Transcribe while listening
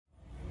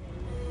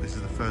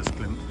this is the first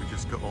glimpse. We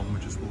just got on, we're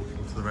just walking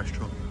to the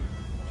restaurant.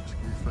 Just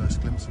give you the first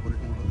glimpse of what it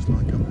all looks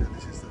like up there.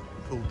 This is the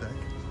pool deck.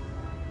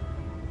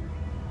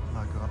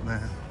 Like up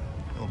there,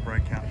 little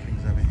breakout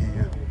things over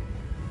here.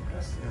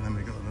 And then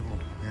we've got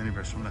the only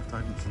restaurant left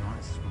open tonight.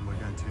 This is one we're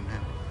going to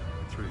now,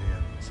 through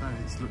here. So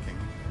it's looking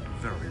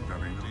very,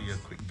 very nice. Do you a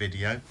quick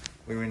video.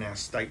 We're in our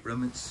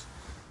stateroom. It's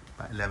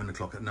about 11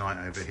 o'clock at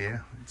night over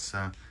here.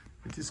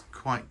 It is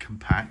quite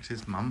compact.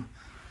 Here's Mum.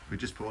 We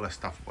just put all our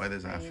stuff away.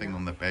 There's our thing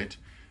on the bed.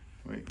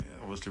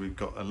 Obviously we've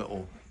got a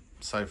little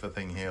sofa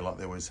thing here like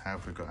they always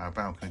have. We've got our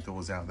balcony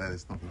doors out there.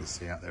 There's nothing to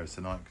see out there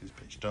tonight because it's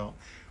pitch dark.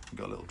 We've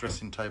got a little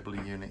dressing table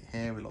unit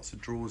here with lots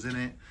of drawers in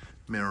it.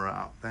 Mirror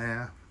up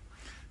there.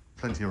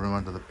 Plenty of room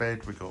under the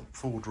bed. We've got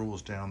 4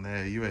 drawers down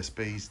there,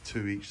 USBs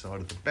to each side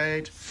of the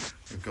bed.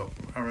 We've got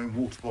our own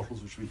water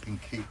bottles which we can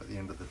keep at the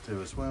end of the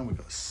do as well. We've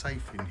got a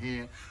safe in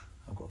here.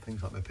 I've got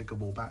things like the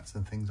pickleball bats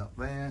and things up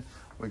there.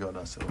 We've got a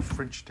nice little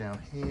fridge down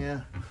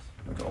here.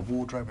 We've got a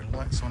wardrobe with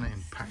lights on it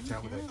and packed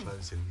out with our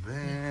clothes in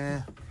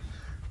there.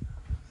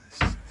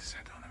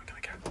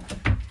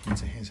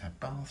 Here's our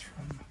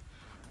bathroom.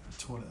 The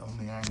toilet on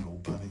the angle,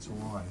 but it's all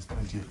right. There's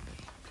plenty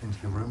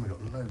of room. We've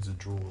got loads of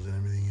drawers and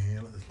everything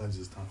here. There's loads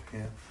of stuff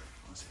here.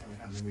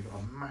 And then we've got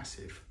a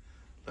massive,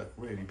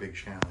 really big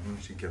shower. You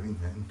actually go in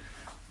there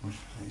and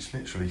it's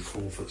literally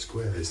 4 foot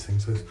square, this thing.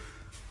 So it's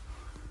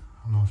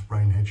a nice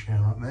brain head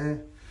shower up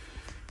there.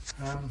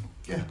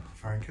 Yeah,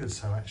 very good.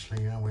 So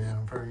actually we are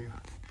very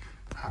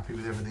happy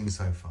with everything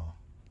so far.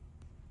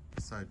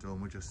 So Dawn,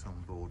 we're just on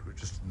board. We're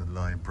just in the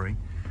library,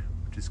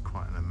 which is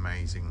quite an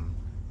amazing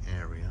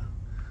area.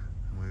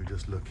 And we were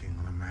just looking,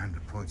 and Amanda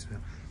pointed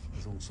out,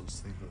 there's all sorts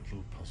of things,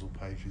 little puzzle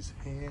pages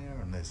here,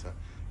 and there's a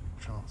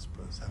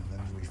transfers, and then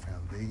we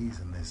found these,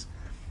 and there's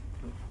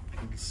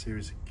a little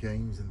series of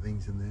games and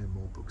things in there,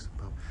 more books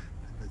above.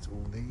 And there's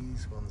all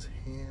these ones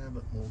here,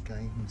 but more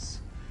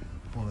games.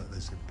 Oh, look,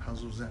 there's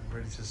puzzles out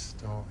ready to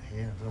start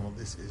here. I don't know what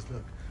this is.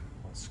 Look,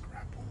 what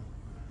Scrabble.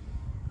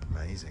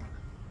 Amazing.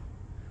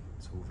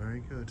 It's all very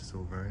good. It's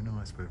all very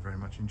nice. We're very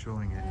much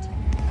enjoying it.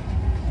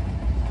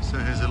 So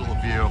here's a little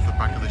view off the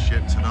back of the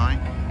ship tonight.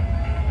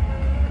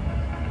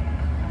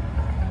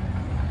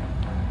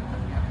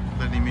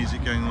 Plenty of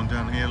music going on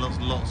down here.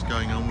 Lots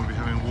going on. We'll be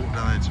having a walk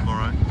down there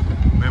tomorrow.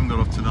 We haven't got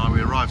off tonight.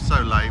 We arrived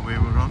so late. We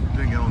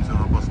didn't get on until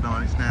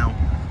 9:30. It's now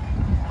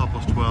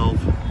 12:30.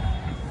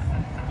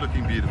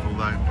 Looking beautiful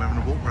though. We're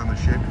having a walk around the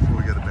ship before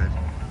we go to bed.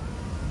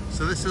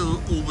 So this is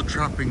all the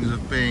trappings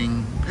of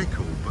being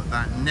pickled, but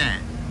that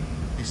net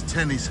is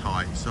tennis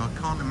height, so I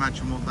can't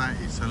imagine what that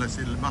is, unless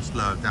it must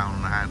lower down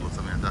on a handle or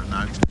something, I don't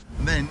know.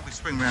 And then we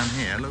swing around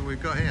here. Look what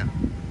we've got here.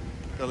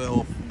 Got a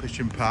little pitch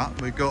and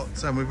putt. We've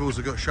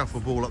also got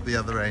shuffleball at the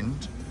other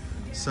end.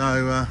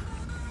 So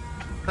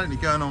plenty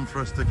going on for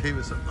us to keep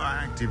us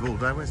active all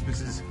day. Where's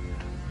Mrs.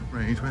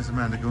 Reed? Where's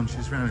Amanda gone?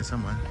 She's around here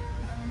somewhere.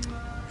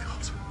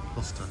 God,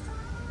 lost her.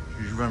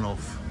 She's run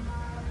off.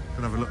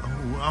 Gonna have a look.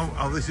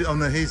 Oh, this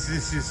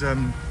is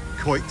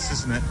Coits,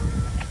 isn't it?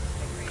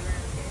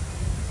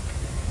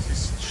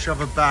 Just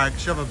shove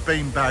a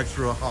bean bag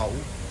through a hole.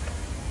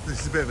 This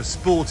is a bit of a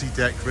sporty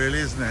deck, really,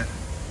 isn't it?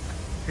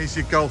 Here's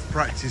your golf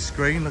practice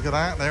screen. Look at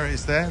that. There it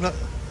is. There. Look,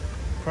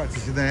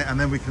 practicing there, and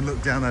then we can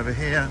look down over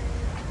here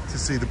to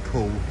see the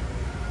pool.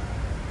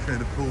 Show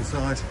the pool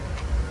side.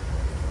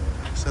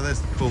 So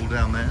there's the pool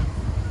down there,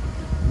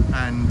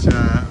 and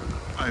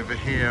over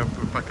here,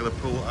 back of the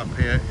pool, up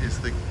here is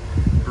the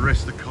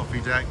rest of the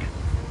coffee deck.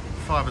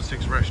 5 or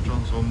 6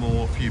 restaurants or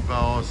more, a few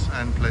bars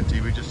and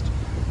plenty. We just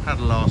had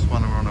the last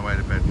one and we're on our way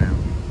to bed now.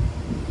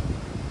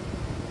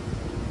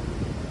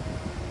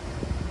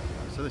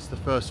 So this is the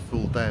first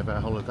full day of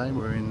our holiday.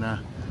 We're in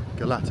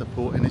Galata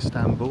port in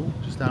Istanbul,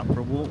 just out for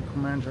a walk,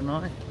 Amanda and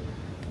I.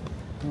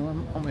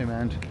 Aren't we,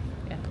 Amanda?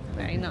 Yeah,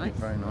 very nice.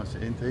 Very nice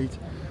indeed.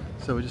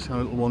 So we're just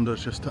having a little wander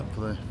just up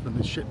for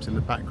the ships in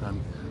the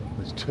background.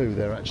 There's 2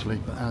 there actually,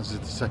 but ours is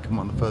the second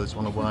one, the furthest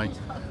one away.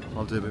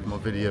 I'll do a bit more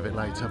video of it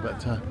later,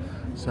 but so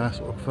that's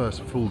sort of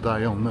first full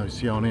day on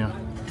Oceania.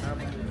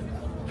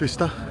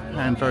 Vista,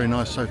 and very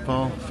nice so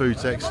far.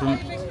 Food's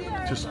excellent.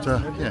 Just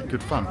yeah,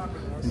 good fun.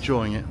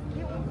 Enjoying it.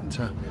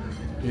 But,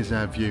 here's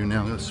our view now.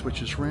 I'm going to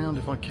switch us round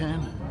if I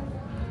can.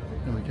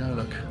 There we go.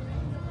 Look.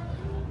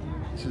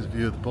 This is a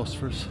view of the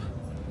Bosphorus.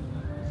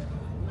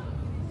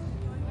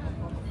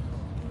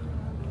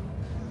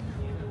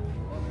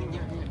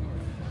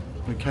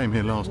 We came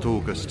here last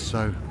August,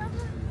 so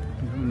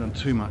we haven't done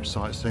too much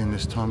sightseeing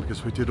this time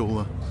because we did all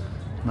the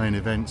main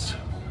events.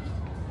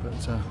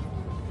 But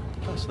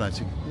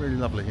fascinating, really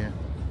lovely here.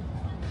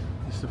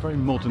 It's a very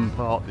modern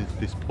part of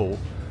this port.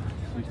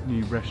 With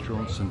new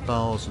restaurants and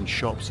bars and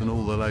shops and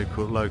all the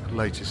local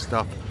latest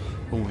stuff.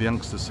 All the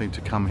youngsters seem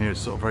to come here.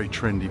 It's sort of a very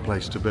trendy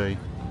place to be.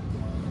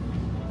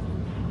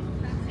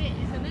 That's it,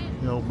 isn't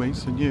it? The old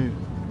meets the new.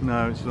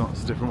 No, it's not.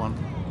 It's a different one.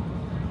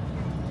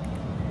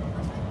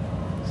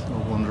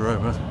 I'll wander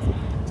over.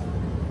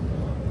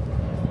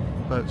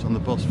 Boats on the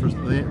Bosphorus.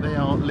 They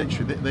are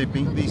literally, they've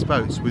been, these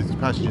boats with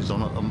passengers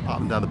on up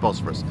and down the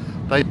Bosphorus,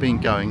 they've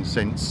been going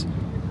since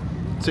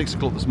 6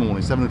 o'clock this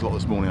morning, 7 o'clock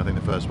this morning, I think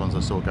the first ones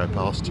I saw go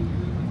past. You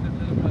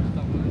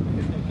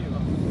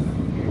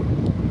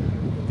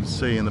can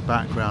see in the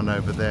background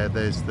over there,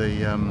 there's the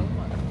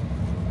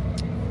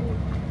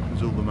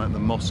there's all the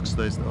mosques.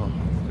 There's the, oh,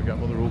 I forget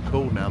what they're all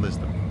called now. There's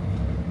the,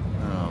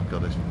 oh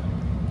god, this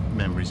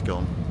memory's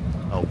gone.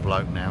 Old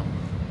bloke now,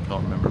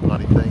 can't remember a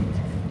bloody thing.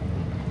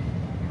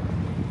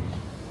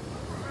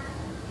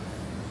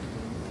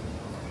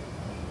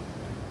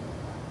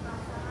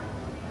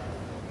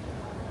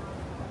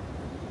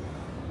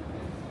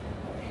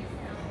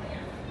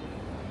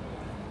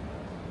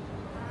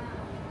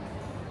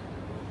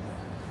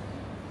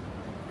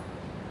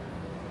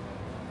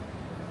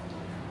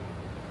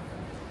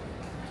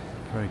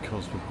 Very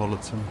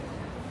cosmopolitan.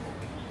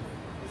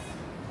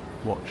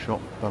 Watch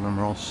shop, Bell &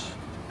 Ross,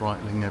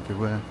 Breitling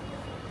everywhere.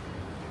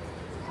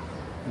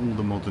 All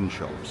the modern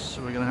shops.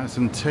 So we're going to have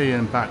some tea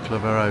and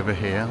baklava over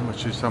here,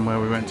 which is somewhere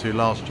we went to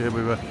last year.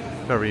 We were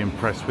very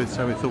impressed with,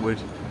 so we thought we'd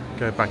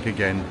go back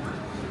again.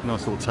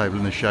 Nice little table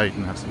in the shade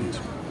and have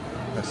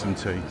some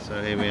tea.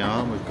 So here we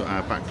are, we've got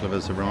our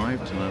baklava's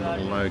arrived and a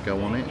little logo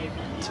on it.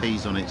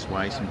 Tea's on its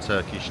way, some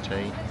Turkish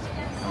tea.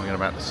 And we're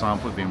about to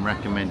sample. We've been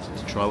recommended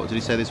to try. What did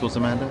he say this was,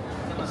 Amanda?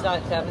 It's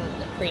like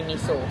creamy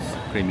sauce.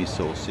 Creamy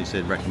sauce. He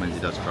said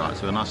recommended us try it.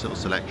 So a nice little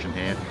selection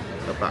here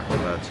of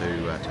baklava to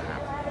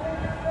have.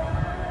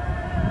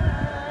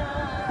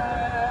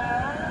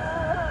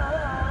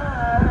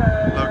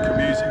 Local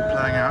music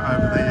playing out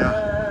over the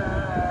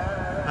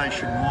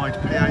nationwide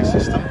PA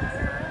system.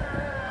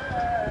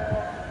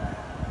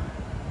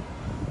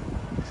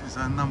 This is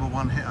our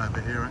 #1 hit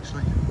over here,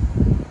 actually.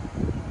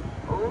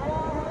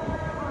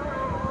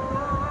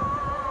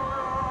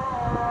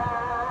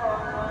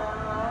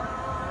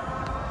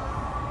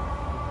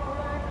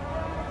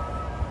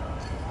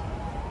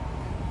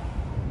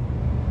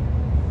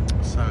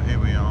 So here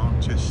we are,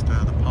 just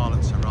the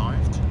pilot's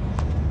arrived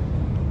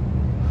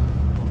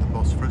on the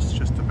Bosphorus,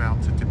 just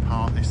about to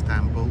depart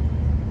Istanbul,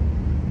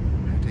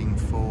 heading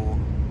for,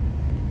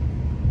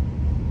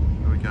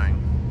 where are we going?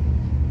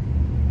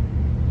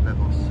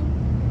 Levos.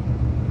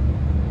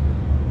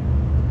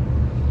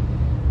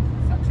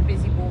 Such a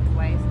busy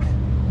waterway, isn't it?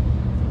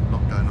 A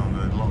lot going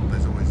on,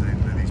 there's always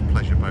these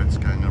pleasure boats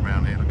going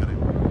around here, look at it.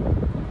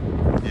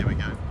 Here we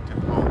go,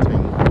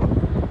 departing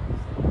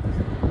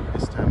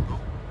Istanbul.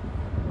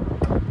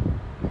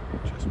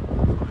 Just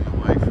pulling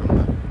away from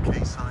the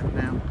quayside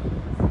now.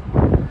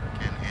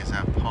 Again, here's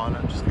our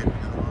pilot, just keeping an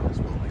eye as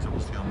well. He's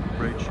obviously on the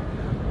bridge.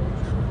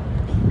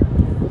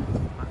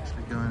 I'm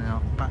actually going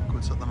out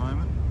backwards at the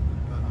moment,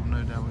 but I've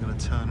no doubt we're going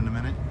to turn in a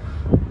minute.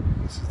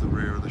 This is the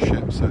rear of the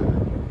ship, so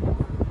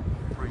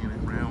bringing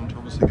it round,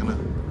 obviously going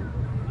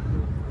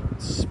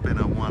to spin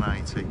a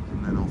 180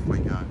 and then off we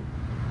go.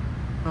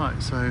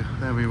 Right, so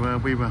there we were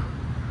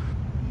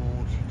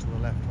moored to the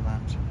left of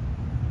that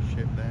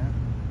ship there,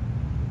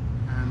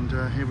 and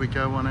here we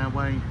go on our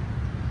way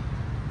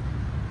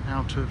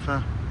out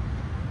of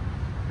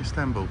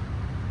Istanbul.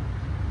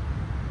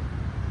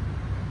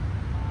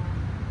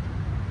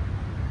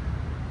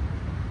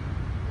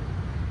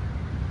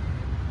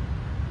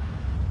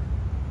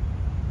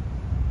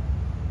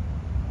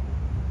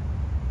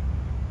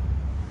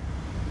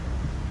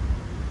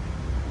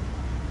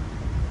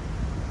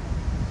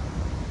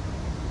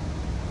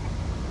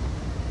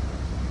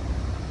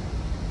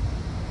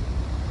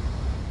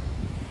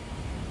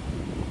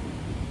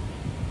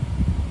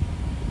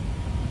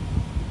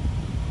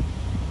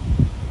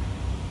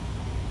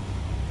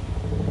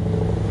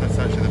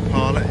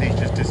 He's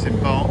just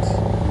disembarked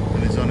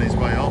and is on his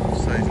way off,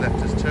 so he's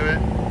left us to it.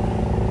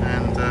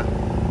 And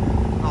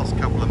last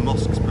couple of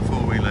mosques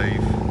before we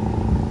leave.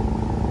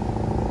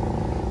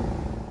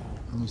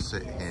 When you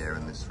sit here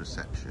in this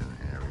reception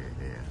area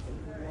here,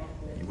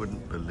 you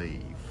wouldn't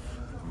believe,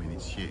 I mean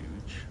it's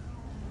huge,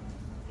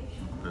 you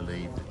wouldn't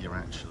believe that you're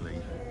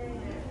actually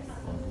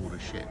on board a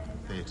ship.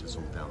 Theatres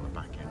all down the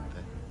back end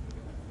there.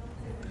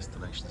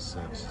 Destination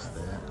services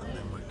there, and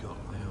then we've got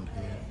down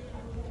here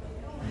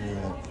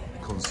more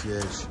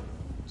concierge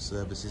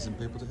services and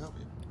people to help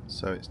you.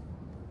 So it's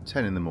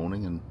 10 in the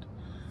morning and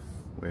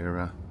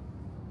we're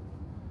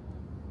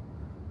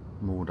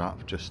moored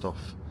up just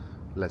off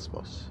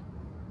Lesbos,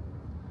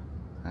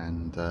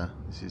 and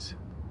this is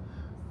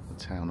the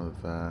town of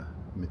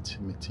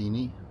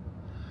Mytini,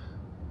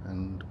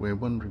 and we're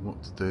wondering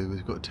what to do.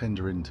 We've got a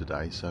tender in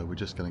today, so we're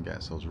just going to get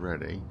ourselves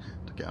ready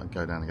to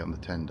go down and get on the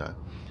tender.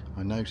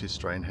 I noticed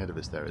straight ahead of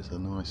us there is a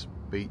nice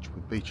beach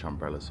with beach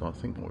umbrellas, so I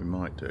think what we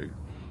might do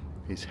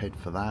is head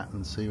for that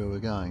and see where we're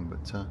going. But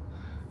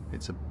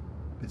it's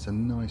a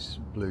nice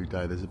blue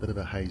day. There's a bit of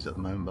a haze at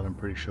the moment, but I'm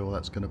pretty sure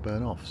that's going to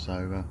burn off,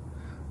 so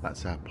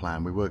that's our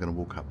plan. We were going to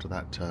walk up to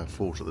that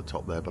fort at the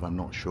top there, but I'm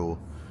not sure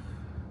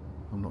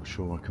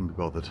I can be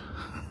bothered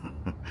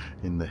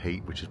in the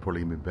heat, which is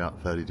probably going to be about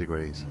 30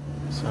 degrees.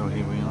 So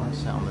here we are,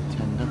 sat on the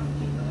tender,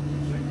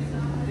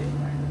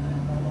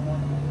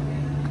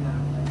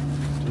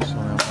 just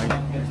on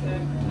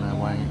our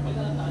way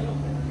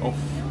off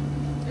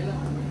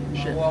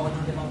ship.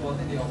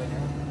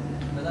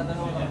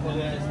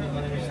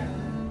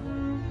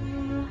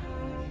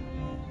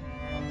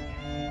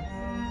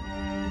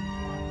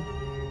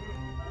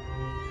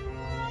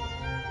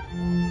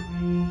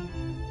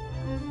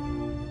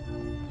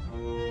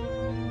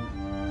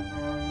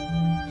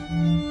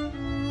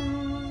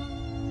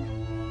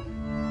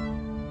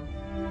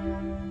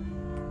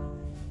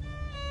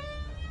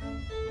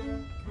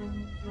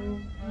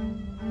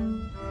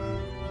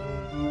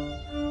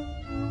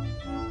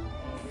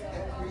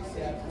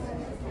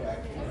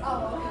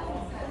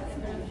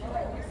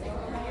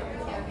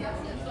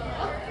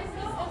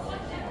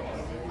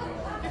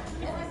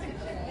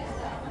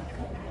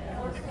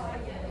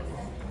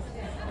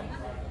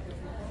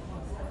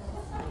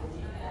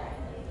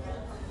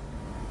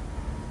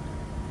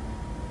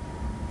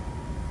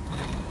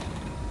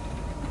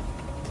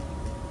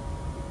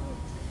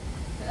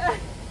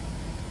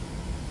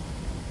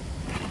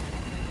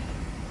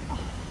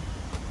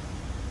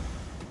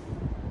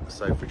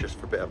 So for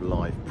a bit of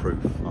live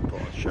proof, I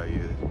thought I'd show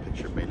you a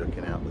picture of me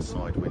looking out the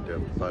side window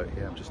of the boat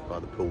here. I'm just by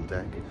the pool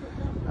deck.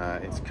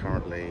 It's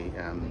currently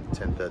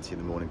 10:30 in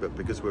the morning, but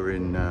because we're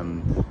in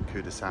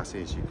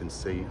Kudasasi, as you can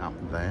see up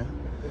there,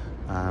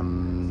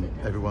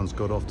 everyone's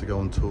got off to go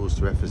on tours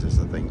to Ephesus,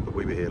 I think, but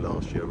we were here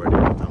last year already.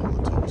 We've done all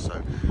the tours,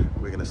 so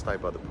we're going to stay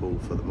by the pool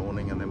for the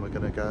morning, and then we're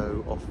going to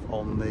go off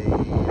on the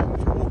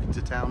for a walk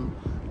into town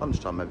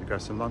lunchtime, maybe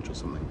grab some lunch or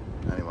something.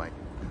 Anyway,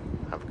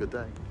 have a good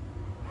day.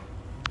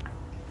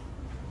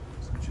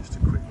 So just a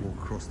quick walk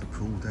across the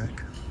pool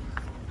deck.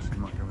 Actually,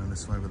 might go around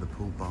this way where the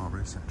pool bar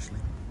is actually.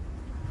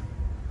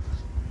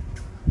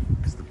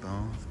 It's the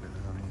bath, but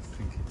I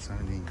think it's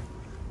only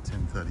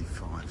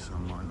 10:35, so I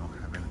might not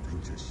have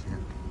anything just yet.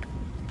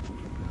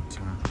 But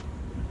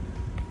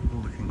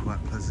all looking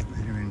quite pleasant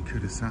here in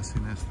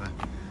Kudasasi. There's the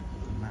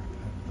map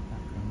at the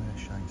background there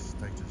showing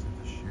status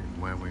of the ship,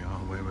 where we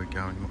are, where we're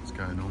going, what's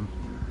going on.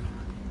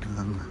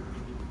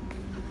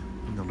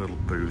 Got a little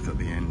booth at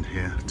the end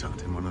here,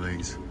 tucked in one of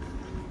these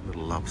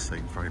little love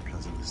seat, very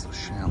pleasant. There's a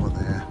shower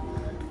there,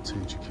 2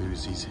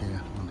 jacuzzis here,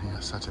 one here.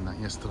 I sat in that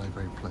yesterday,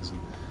 very pleasant.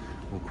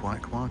 All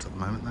quite quiet at the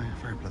moment though,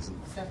 very pleasant.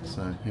 7.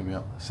 So here we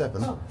are,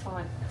 7. Oh,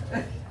 fine.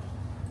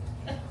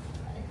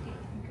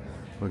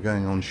 We're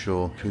going on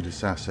shore,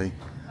 Kudasasi.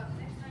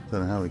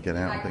 Don't know how we get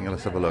out. I think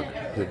let's have a look.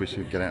 We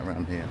should get out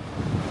around here.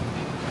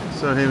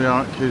 So here we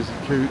are at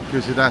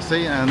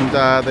Kudasasi,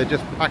 and they're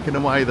just packing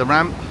away the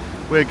ramp.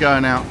 We're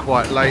going out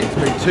quite late. It's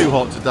been too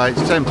hot today.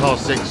 It's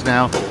 6:10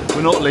 now.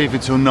 We're not leaving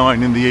till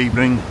 9 in the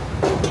evening.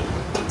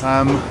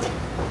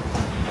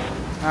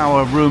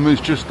 Our room is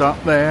just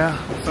up there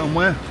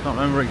somewhere. Can't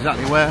remember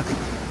exactly where.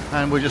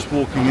 And we're just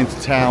walking into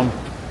town.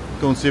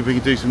 Go and see if we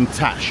can do some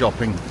tat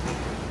shopping.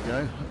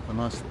 There you go. A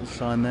nice little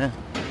sign there.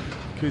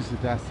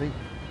 Kudasasi.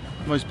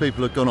 Most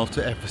people have gone off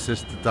to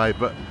Ephesus today,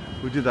 but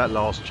we did that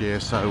last year,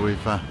 so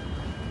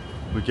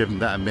we've given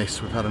that a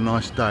miss. We've had a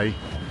nice day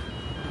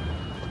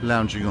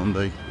lounging on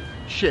the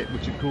ship,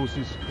 which of course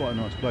is quite a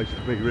nice place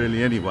to be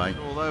really anyway.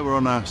 Although we're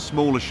on a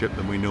smaller ship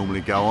than we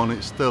normally go on,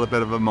 it's still a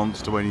bit of a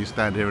monster when you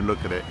stand here and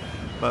look at it.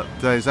 But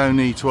there's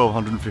only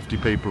 1,250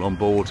 people on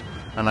board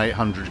and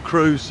 800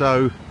 crew,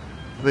 so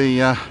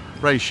the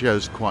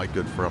ratio's quite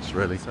good for us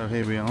really. So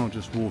here we are,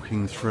 just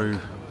walking through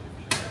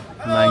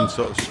the main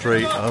sort of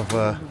street of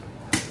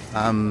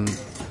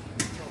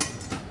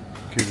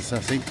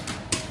Kudasasi.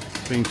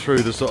 Been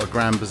through the sort of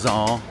Grand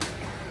Bazaar.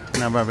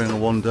 Now we're having a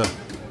wander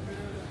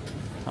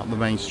up the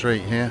main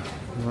street here.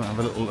 We'll have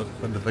a little look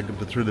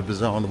through the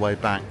bazaar on the way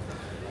back.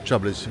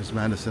 Trouble is, as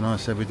Mandus and I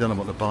said, we don't know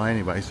what to buy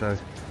anyway, so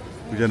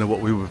we don't know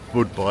what we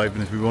would buy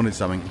even if we wanted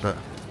something, but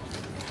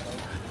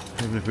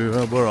even if we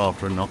were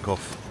after a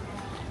knockoff.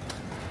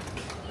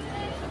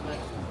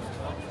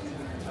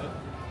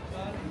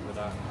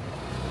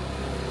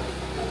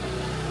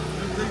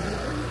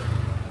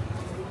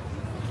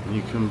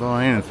 You can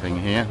buy anything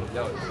here,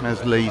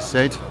 as Lee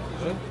said.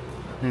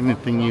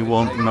 Anything you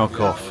want, knock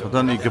off. I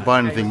don't think you could buy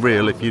anything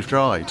real if you've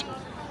tried.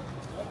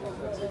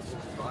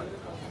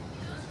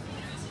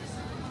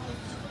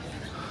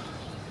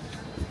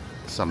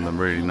 Some of them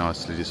really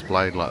nicely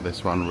displayed, like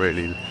this one,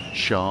 really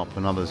sharp,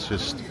 and others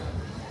just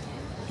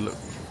look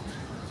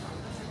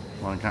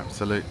like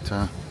absolute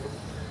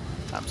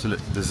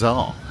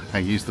bizarre. I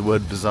use the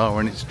word bizarre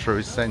in its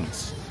truest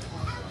sense.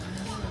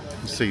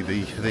 You see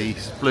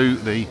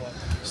the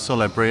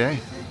Solebrie.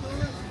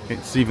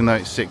 It's, even though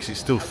it's 6, it's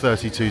still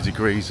 32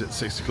 degrees at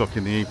 6 o'clock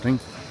in the evening.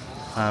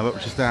 But we're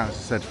just out, as I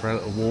said, for a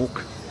little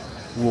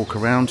walk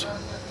around,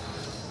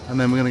 and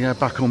then we're going to go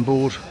back on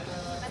board.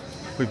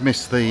 We've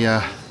missed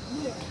the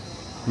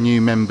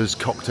new members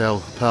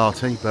cocktail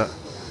party, but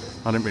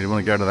I didn't really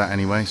want to go to that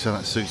anyway, so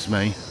that suits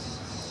me.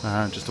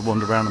 Just to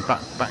wander around and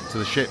back to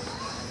the ship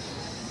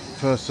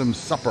for some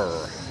supper.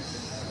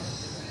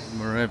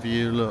 Wherever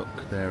you look,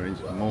 there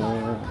is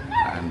more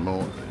and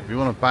more. If you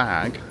want a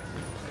bag,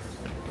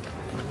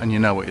 and you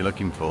know what you're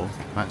looking for,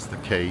 that's the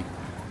key.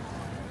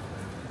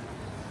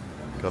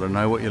 Got to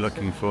know what you're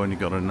looking for, and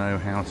you've got to know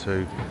how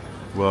to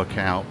work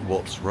out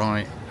what's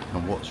right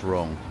and what's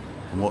wrong,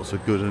 and what's a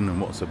good one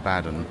and what's a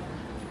bad one.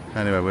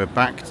 Anyway, we're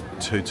back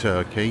to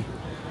Turkey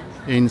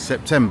in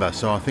September,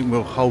 so I think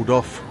we'll hold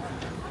off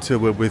till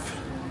we're with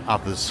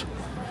others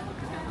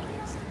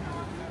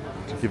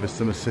to give us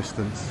some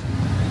assistance.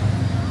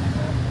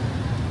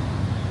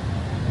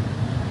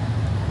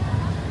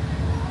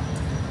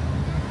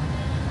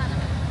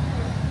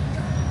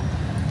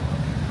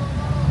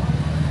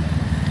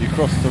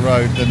 Cross the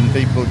road and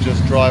people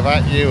just drive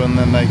at you, and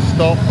then they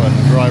stop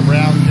and drive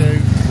round you.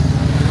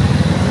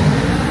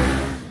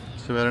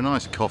 So we had a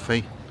nice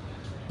coffee.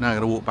 Now I'm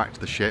going to walk back to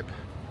the ship.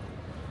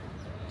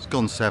 It's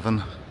gone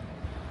 7.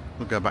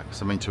 We'll go back to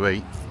something to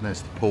eat.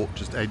 There's the port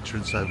just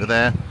entrance over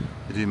there.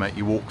 They do make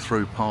you walk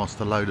through past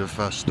a load of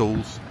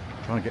stalls,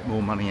 trying to get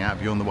more money out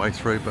of you on the way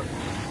through, but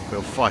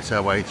we'll fight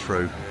our way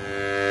through.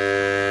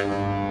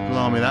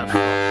 Blimey, that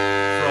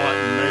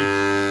frightened me.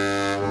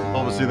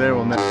 Obviously they're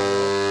on there.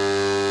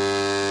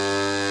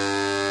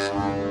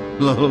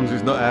 As long as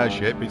it's not our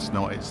ship, it's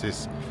not. It's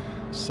this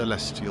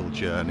celestial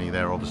journey.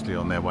 They're obviously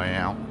on their way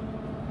out,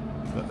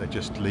 but they're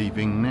just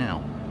leaving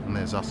now. And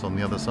there's us on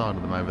the other side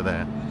of them over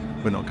there.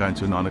 We're not going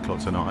till 9 o'clock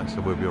tonight,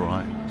 so we'll be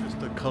alright.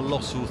 Just a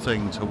colossal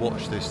thing to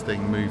watch this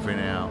thing moving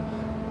out.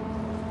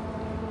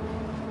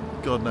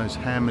 God knows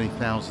how many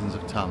thousands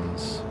of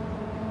tons.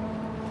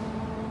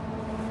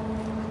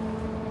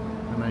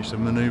 They managed to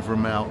manoeuvre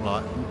them out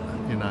like,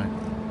 you know,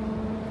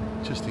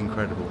 just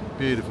incredible.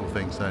 Beautiful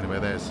thing. So anyway,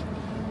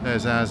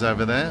 there's ours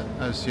over there,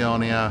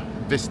 Oceania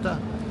Vista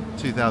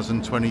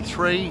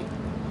 2023.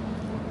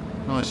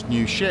 Nice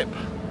new ship.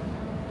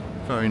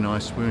 Very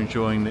nice. We're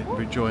enjoying it.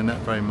 We're enjoying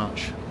that very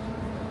much.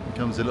 Here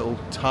comes a little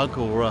tug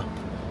or a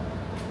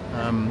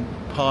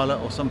pilot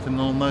or something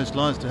along those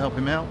lines to help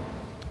him out.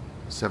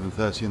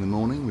 7:30 in the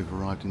morning. We've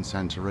arrived in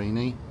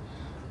Santorini.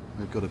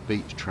 We've got a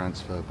beach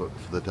transfer booked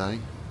for the day.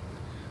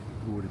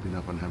 We've already been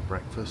up and had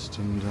breakfast,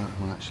 and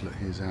well, actually, look,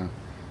 here's our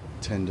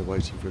tender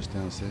waiting for us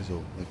downstairs.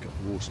 Or they've got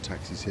water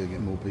taxis here,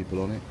 getting more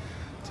people on it,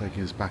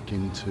 taking us back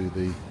into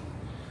the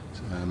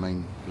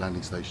main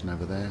landing station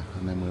over there,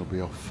 and then we'll be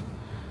off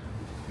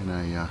in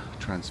a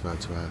transfer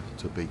to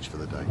a beach for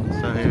the day.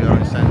 So here we are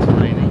in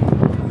Santorini.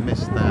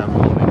 Missed our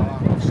morning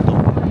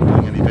stop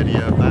doing any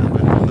video of that.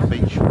 We're on the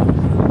beach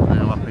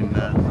now up in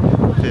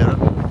Vista.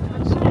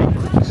 So we'll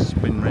just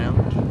spin round.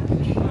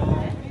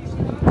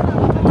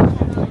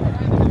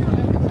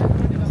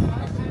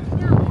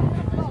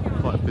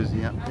 Quite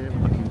busy up here,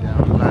 looking down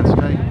the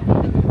landscape.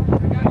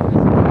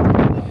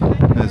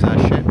 There's our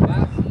ship.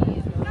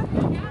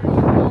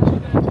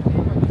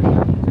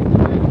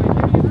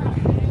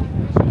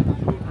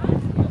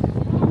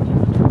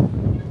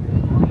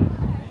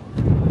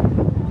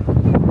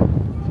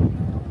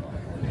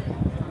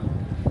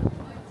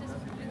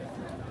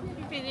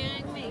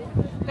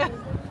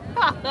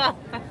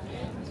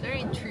 It's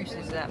very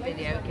intrusive, that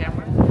video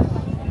camera.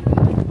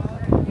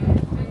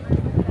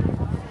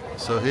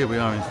 So here we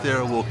are in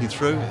Vista, walking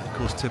through. Of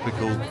course,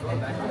 typical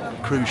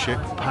cruise ship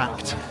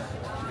packed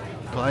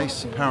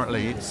place.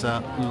 Apparently it's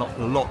a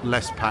lot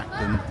less packed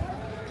than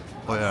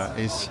where it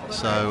is.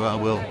 So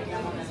we'll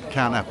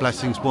count our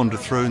blessings, wander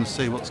through and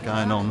see what's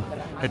going on.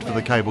 Head for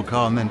the cable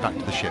car and then back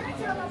to the ship.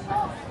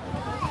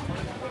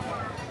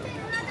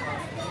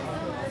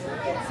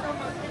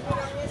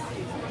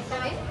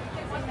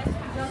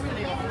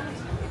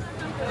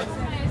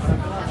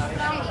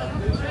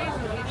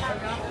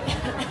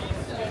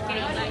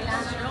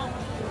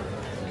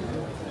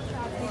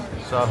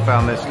 So I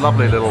found this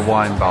lovely little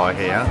wine bar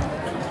here.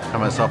 Got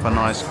myself a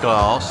nice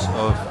glass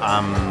of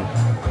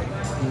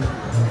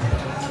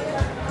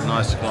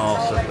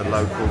the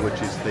local, which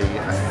is the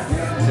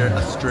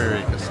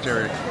Asturic,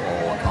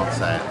 or I can't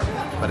say it,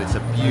 but it's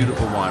a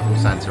beautiful wine from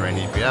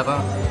Santorini. If you're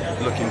ever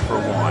looking for a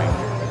wine,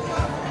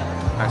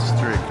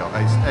 Asturico,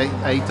 it's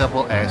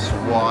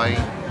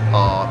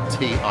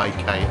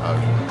ASSYRTIKO,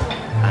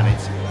 and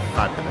it's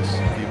fabulous.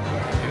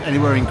 If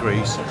anywhere in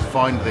Greece,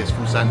 find this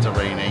from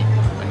Santorini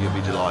and you'll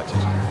be delighted.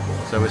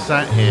 So we're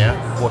sat here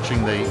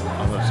watching the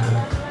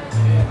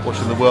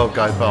world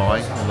go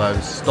by, although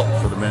it's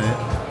stopped for the minute.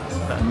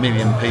 About 1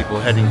 million people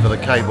heading for the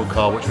cable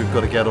car, which we've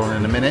got to get on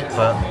in a minute,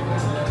 but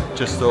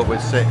just thought we'd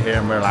sit here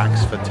and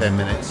relax for 10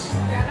 minutes,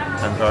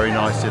 and very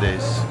nice it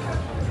is.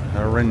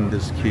 A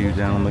horrendous queue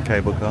down on the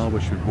cable car,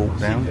 which we've walked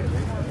down.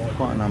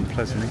 Quite an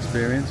unpleasant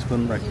experience,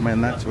 wouldn't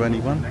recommend that to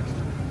anyone.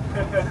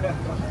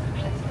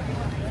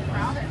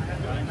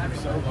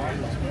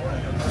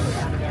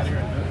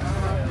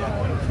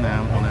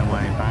 Now on our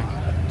way back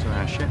to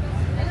our ship.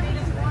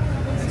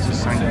 It's a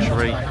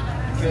sanctuary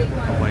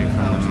away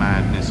from the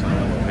madness of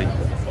all the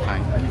people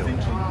playing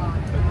killed.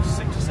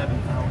 6 or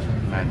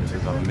 7,000. Madness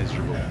is like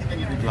miserable.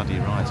 Bloody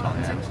right I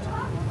am.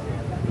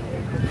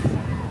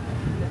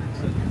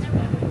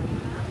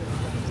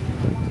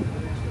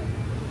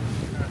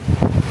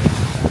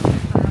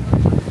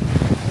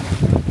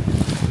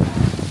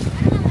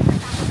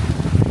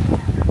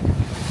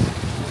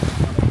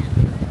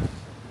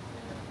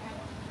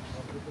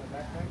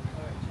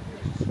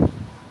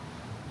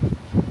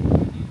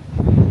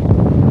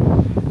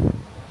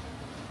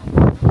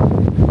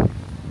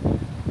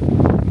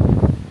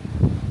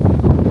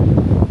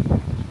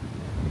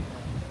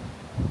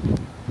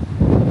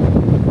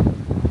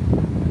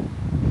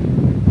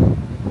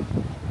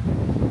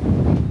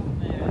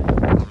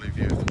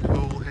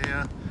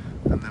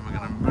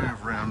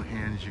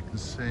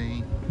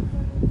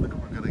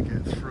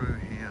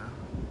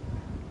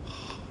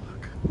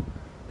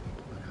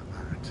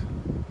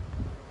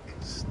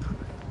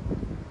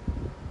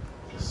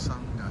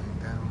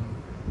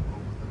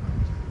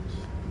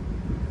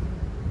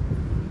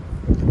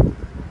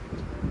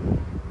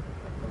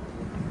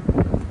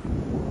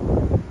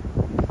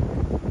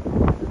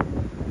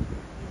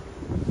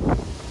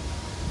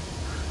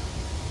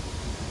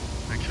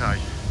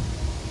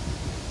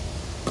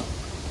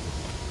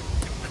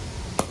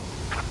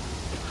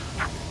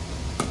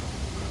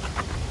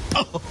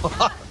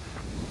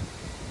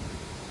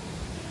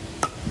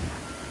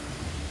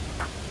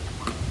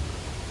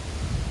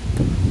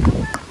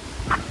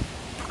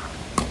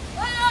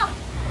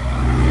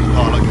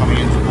 Pilot coming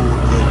into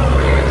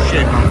board.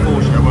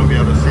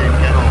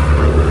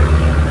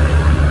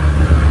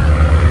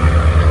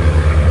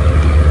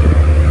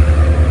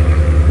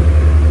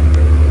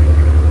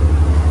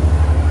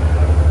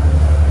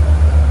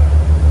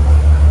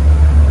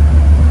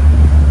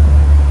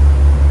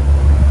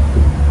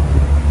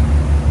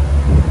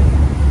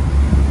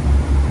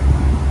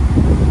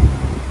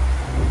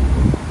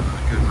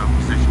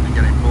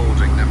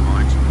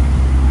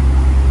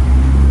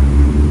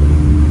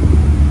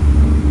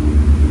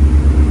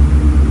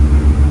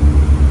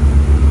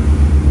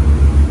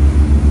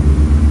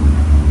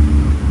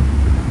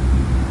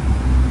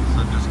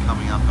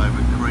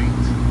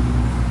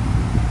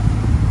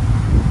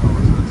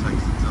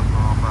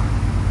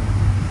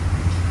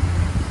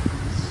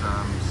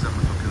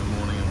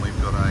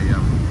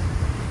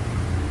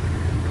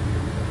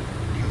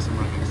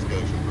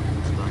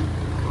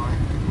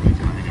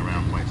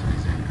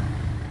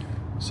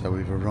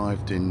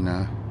 arrived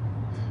in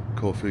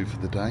Corfu for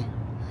the day.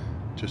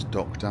 Just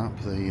docked up.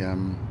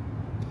 The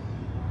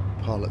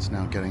pilot's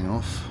now getting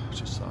off.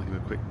 Just thought I'd give a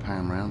quick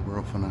pan round. We're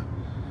off on a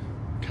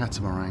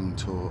catamaran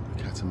tour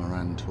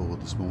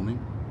this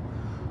morning.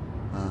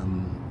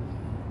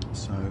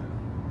 So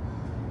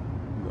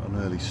we've got an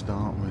early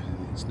start.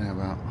 It's now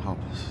about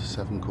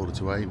 7:30,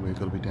 7:45. We've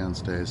got to be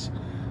downstairs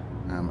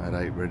at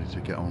 8, ready to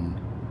get on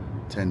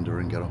tender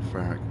and get off for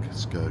our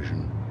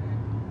excursion.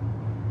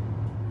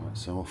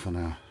 So off on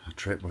our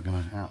trip, we're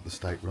going to out the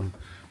stateroom.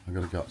 I've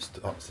got to go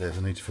upstairs.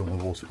 I need to fill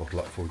my water bottle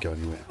up before we go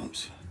anywhere.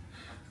 Oops.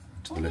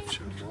 To the lift,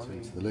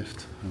 into the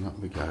lift, and up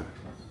we go.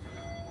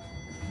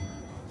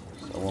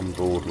 So on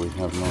board we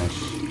have nice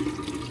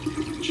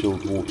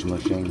chilled water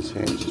machines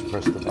here. Just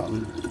press the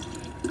button,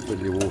 fill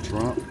your water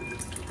up,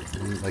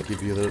 and they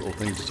give you the little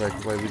thing to take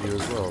away with you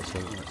as well. So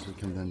we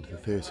come then to the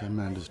theatre.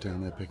 Amanda's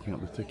down there picking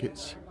up the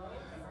tickets.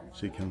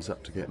 She comes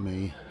up to get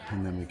me,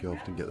 and then we go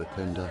off and get the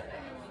tender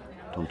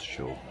onto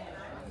shore.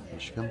 Here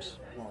she comes.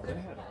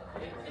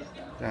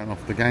 Down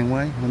off the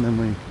gangway, and then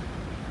we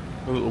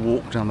have a little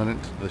walk down the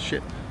length of the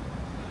ship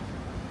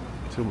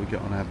until we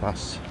get on our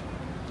bus,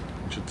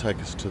 which will take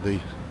us to the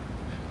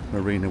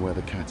marina where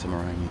the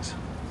catamaran is.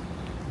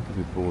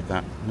 We board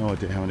that. No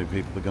idea how many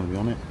people are going to be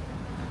on it. I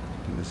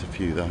think there's a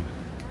few though.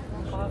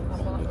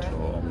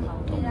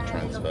 On the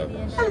transfer.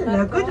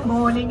 Hello, good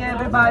morning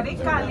everybody.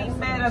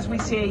 Kalimera, as we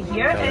say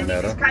here. And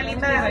it is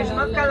Kalimera, it's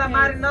not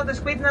calamari, not the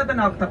squid, not an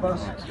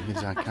octopus. So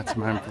here's our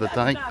catamaran for the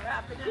day.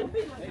 A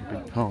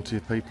big party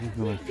of people.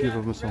 There are a few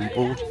of us on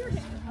board.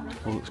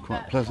 All looks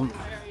quite pleasant.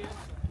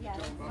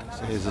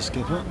 So here's the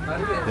skipper.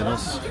 Get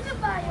us.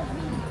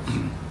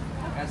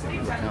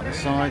 Look out the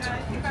side. So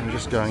we're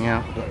just going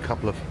out. We've got a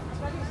couple of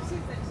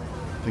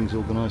things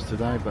organised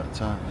today, but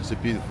it's a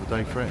beautiful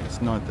day for it. It's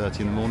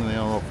 9:30 in the morning. They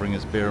are offering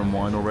us beer and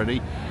wine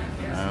already.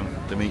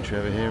 Dimitri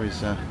over here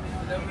is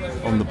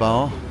on the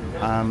bar.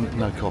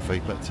 No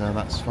coffee, but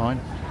that's fine.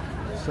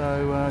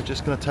 So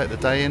just going to take the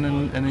day in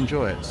and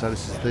enjoy it. So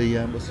this is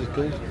the what's this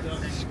called?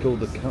 This is called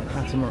the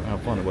catamaran. I'll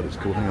find out what it's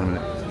called. Hang on a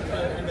minute.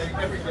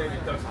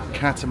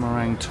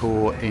 Catamaran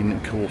tour in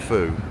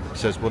Corfu. It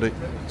says what it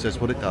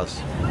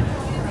does.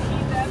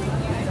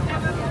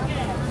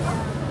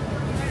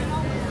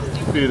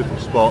 Beautiful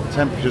spot.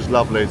 Temperature's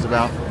lovely. It's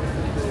about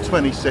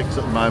 26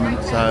 at the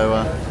moment,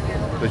 so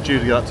they're due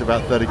to get up to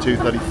about 32,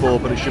 34,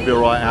 but it should be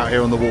all right out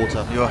here on the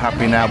water. You're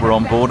happy now we're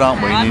on board,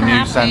 aren't we? In your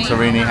new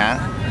Santorini hat.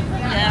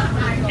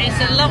 Yeah, it's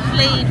a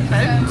lovely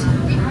boat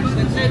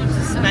with loads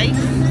of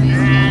space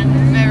and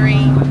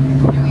very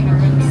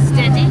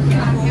steady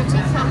water, so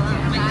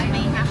that makes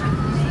me happy.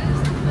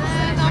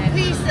 And I'm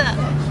pleased that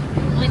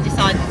we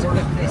decided to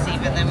book this,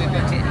 even though we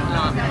booked it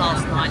last minute.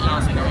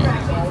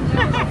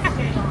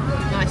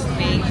 Nice to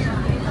be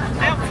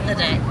out for the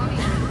day.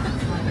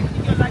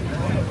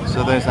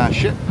 So there's our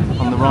ship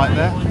on the right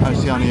there,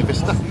 Oceania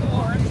Vista.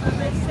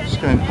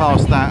 Just going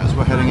past that as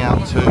we're heading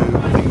out to,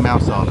 I think,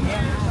 Mouse Island.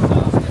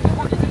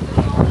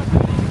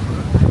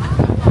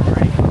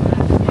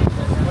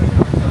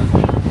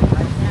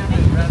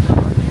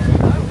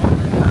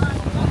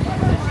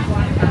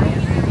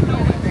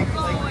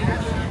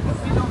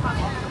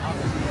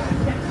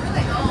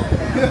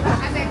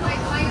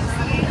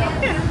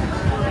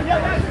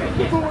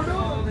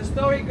 The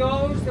story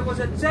goes there was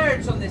a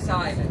church on this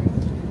island.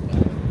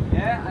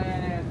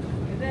 Yeah,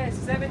 in the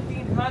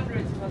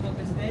 1700s, if I'm not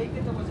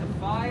mistaken, there was a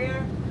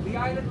fire. The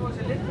island was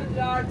a little bit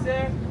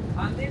larger,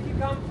 and if you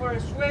come for a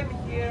swim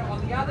here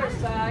on the other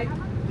side,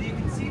 you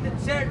can see the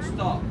church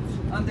tops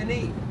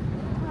underneath.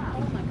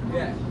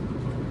 Yeah.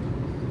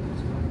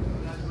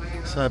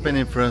 So I've been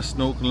in for a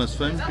snorkel and a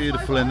swim.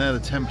 Beautiful in there. The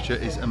temperature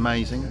is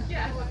amazing.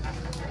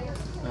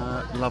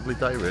 Lovely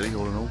day, really,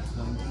 all in all.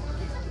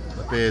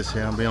 The beer's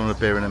here. I'll be on a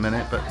beer in a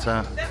minute, but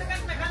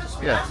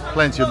yeah,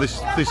 plenty of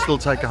this. This will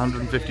take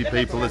 150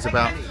 people. There's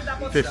about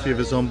 50 of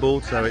us on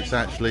board, so it's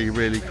actually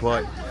really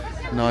quite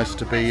nice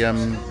to be.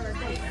 Amanda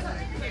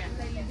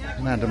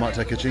might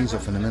take her jeans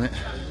off in a minute,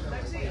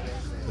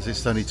 because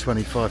it's only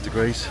 25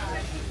 degrees.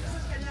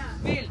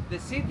 Built the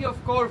city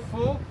of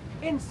Corfu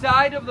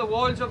inside of the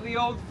walls of the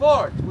old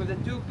fort with the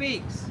two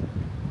peaks.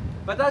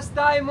 But as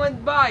time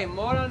went by,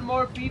 more and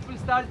more people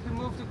started to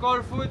move to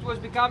Corfu. It was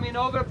becoming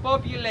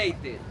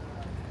overpopulated.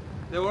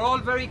 They were all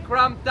very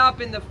cramped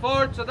up in the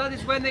fort, so that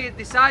is when they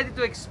decided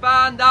to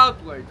expand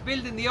outward,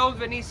 building the old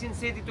Venetian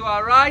city to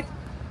our right,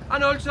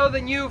 and also the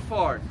new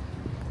fort.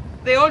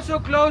 They also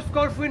closed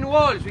Corfu in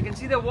walls. We can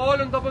see the wall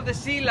on top of the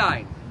sea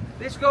line.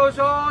 This goes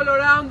all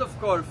around of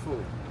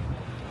Corfu.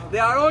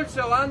 There are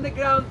also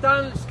underground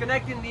tunnels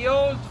connecting the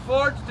old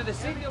fort to the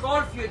city.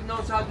 Corfu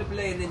knows how to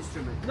play an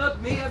instrument. Not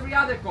me, every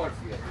other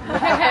Corfu.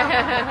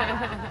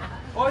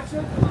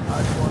 Also,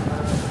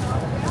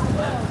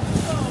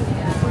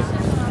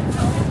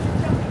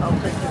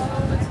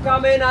 let's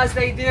come in as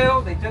they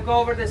do. They took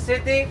over the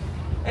city.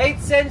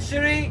 8th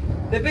century,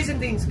 the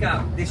Byzantines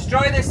come,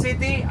 destroy the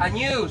city, and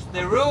use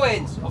the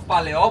ruins of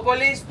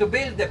Paleopolis to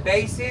build the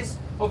basis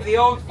of the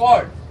old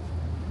fort.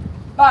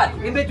 But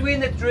in between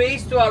the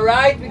trees to our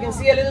right, we can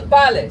see a little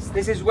palace.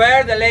 This is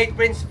where the late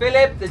Prince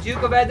Philip, the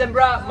Duke of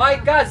Edinburgh, my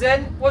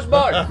cousin, was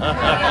born.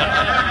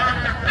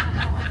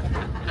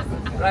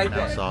 Right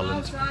there. Mouse Island.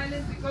 Mouse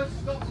Island because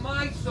it's got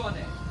mice on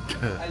it.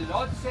 A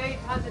lot say it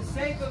has the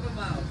shape of a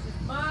mouse.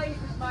 It's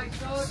my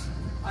thought.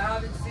 I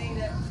haven't seen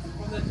it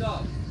from the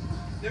top.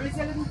 There is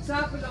a little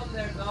chapel on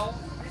there though.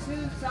 This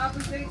little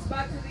chapel dates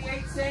back to the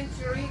 8th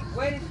century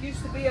when it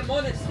used to be a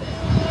monastery.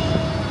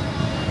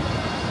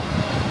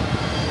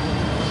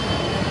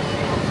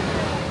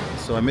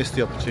 So I missed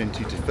the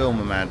opportunity to film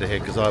Amanda here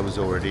because I was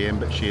already in,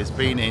 but she has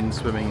been in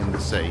swimming in the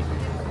sea,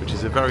 which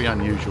is a very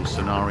unusual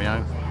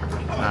scenario,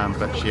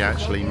 but she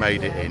actually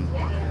made it in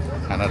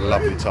and had a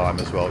lovely time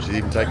as well. She's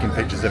even taken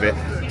pictures of it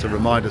to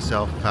remind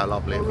herself of how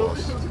lovely it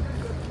was.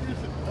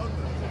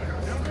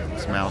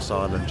 It's Mouse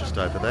Island just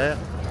over there.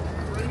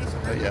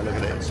 But yeah, look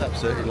at it, it's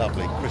absolutely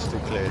lovely, crystal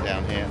clear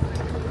down here.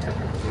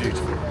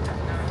 Beautiful,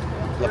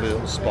 lovely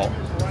little spot.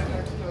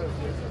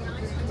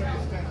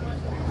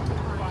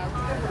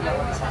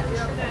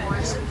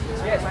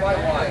 Yes, why?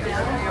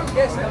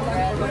 Yes,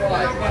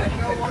 why?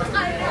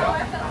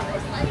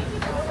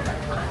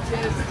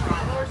 There's a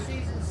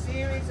 4-season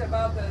series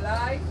about the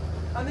life,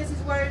 and this is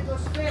where it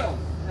was filmed,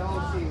 the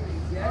whole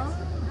series, yes?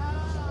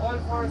 All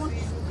 4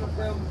 seasons were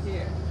filmed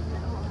here.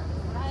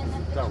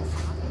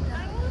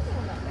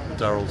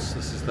 Durrell's,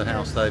 this is the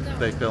house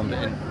they filmed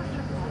it in.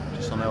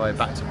 Just on their way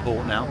back to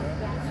port now.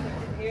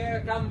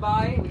 Here, we come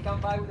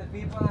by with the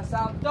people and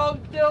shout,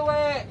 "Don't do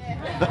it!"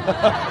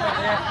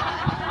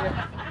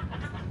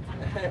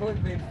 It would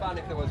have been fun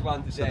if there was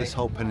one today. So this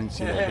whole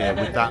peninsula here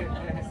with that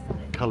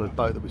coloured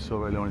boat that we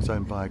saw earlier on is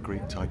owned by a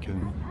Greek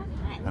tycoon,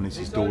 and it's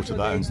his daughter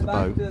that owns the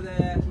boat. To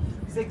the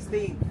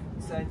 16th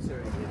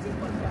century.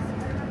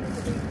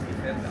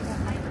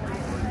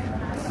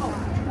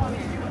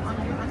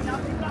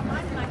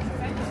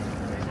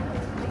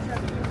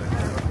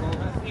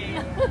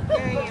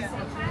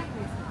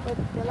 But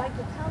they like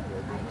to tell you.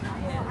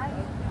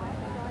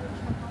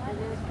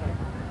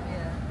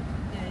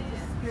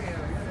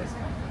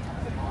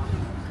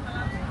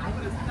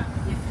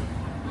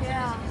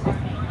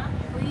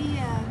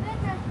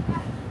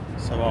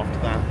 So after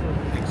that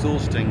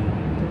exhausting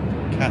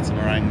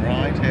catamaran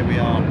ride, here we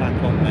are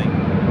back on the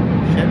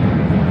ship.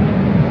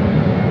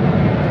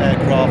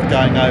 Aircraft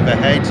going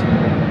overhead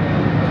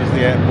because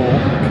the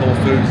airport,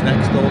 Corfu's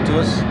next door to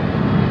us.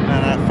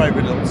 And our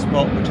favourite little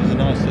spot, which is a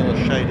nice little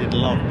shaded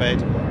love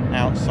bed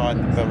outside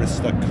the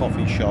Vista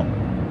coffee shop.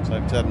 So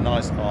to have a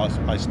nice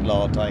iced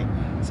latte,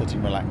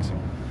 sitting relaxing.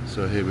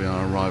 So here we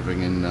are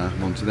arriving in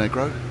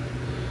Montenegro.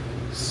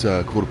 It's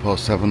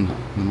 7:15 in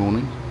the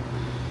morning.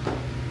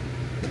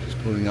 Just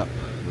pulling up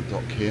the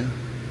dock here.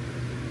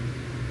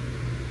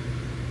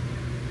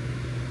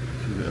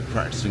 A bit of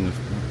practicing of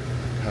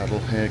paddle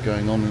here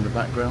going on in the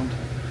background.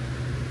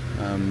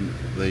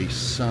 The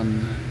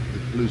sun, the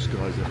blue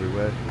skies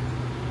everywhere.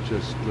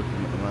 Just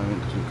looking at the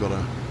moment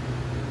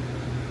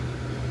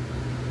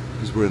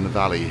because we're in the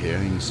valley here,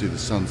 you can see the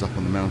sun's up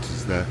on the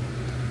mountains there.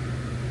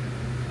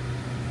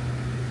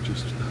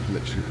 Just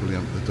literally pulling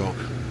up the dock.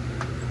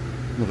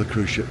 Another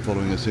cruise ship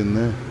following us in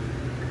there.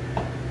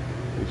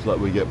 Looks like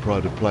we get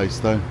pride of place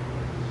though.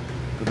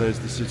 But there's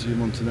the city of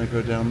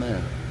Montenegro down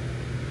there.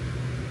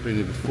 Been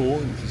here before,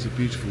 this is a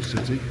beautiful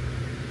city.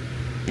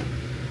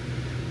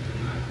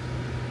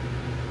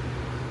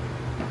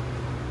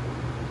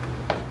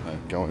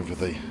 Go over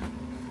the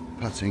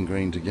putting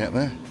green to get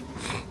there.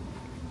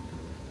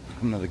 I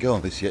haven't had a go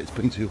on this yet, it's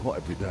been too hot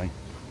every day.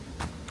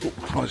 Oh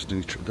Christ,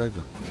 nearly tripped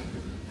over.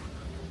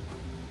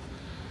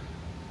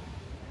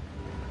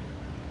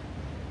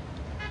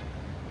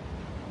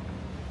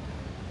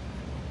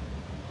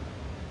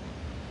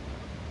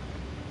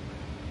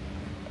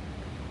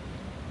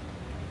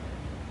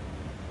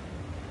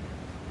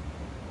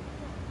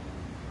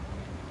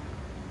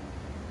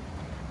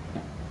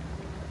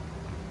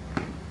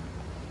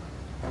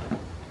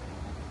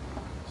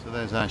 So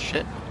there's our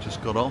ship,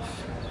 just got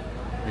off.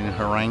 Been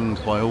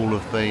harangued by all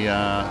of the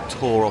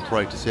tour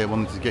operators here,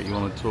 wanting to get you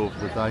on a tour for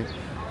the day.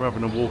 We're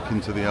having a walk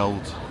into the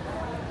old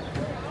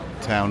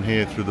town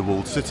here through the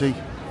walled city,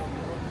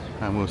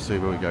 and we'll see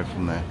where we go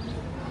from there.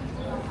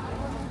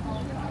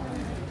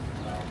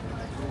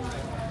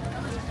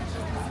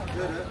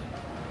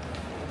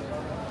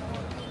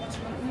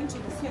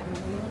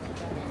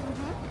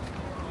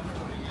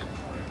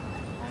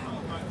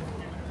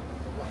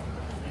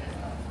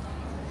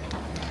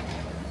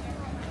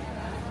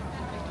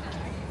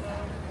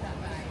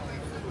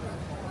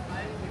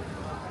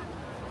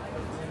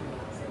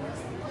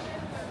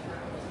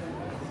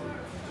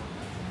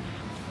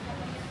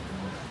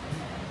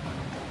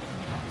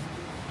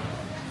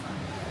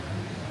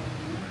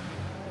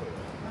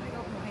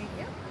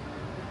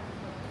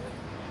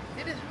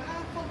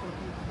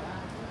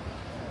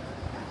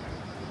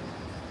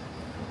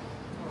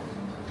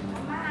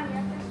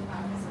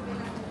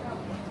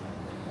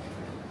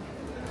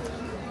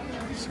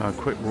 So a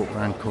quick walk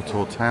around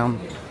Kotor town.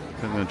 I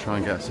think I'm going to try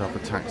and get myself a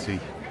taxi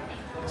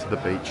to the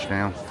beach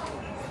now.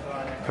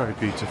 Very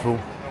beautiful.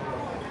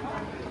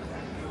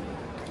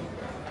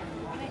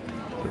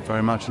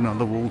 very much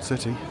another walled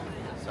city.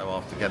 So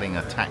after getting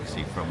a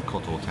taxi from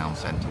Kotor town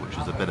centre, which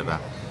was a bit of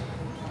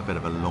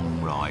a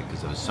long ride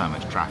because there was so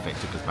much traffic,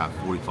 it took us about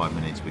 45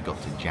 minutes. We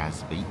got to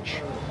Jazz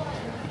Beach,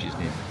 which is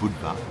near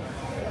Budva. I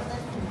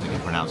think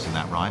I'm pronouncing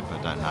that right, but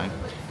I don't know.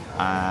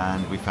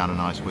 And we found a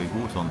nice, we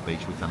walked on the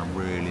beach, we found a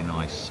really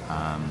nice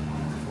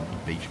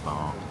beach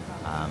bar,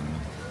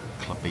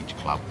 beach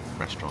club,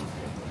 restaurant.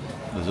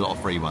 There's a lot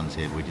of free ones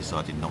here, but we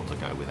decided not to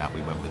go with that.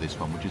 We went with this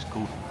one, which is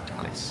called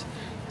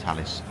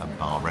Tallis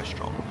Bar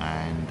Restaurant,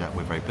 and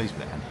we're very pleased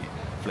with it. And here,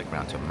 flick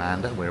round to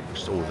Amanda, we're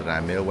just ordered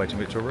our meal, waiting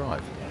for it to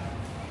arrive.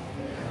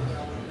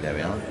 There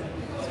we are.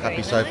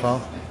 Happy so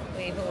far?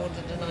 We've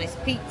ordered a nice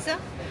pizza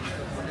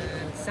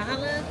and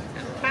salad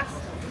and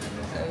pasta,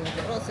 so we've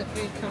got lots of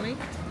food coming.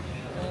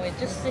 And we're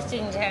just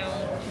sitting down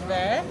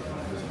there.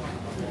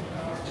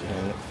 Just going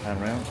to look pan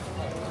round.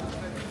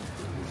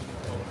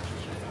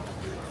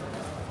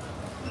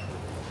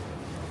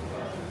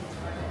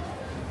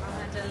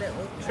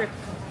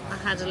 I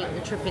had a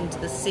little trip into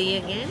the sea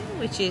again,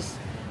 which is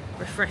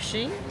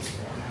refreshing.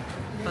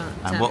 But,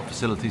 and what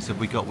facilities have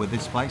we got with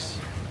this place?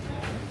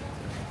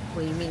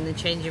 Well, you mean the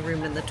changing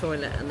room and the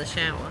toilet and the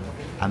shower?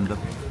 And the...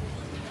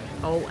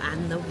 Oh,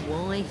 and the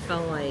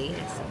Wi-Fi,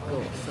 yes, of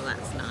course, so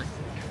that's nice.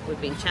 We've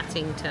been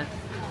chatting to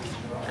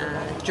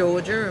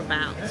Georgia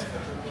about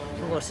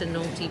what a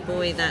naughty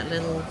boy that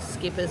little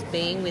skipper's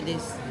being with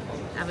his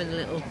having a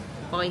little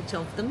bite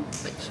of them,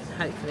 which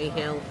hopefully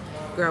he'll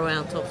grow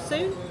out of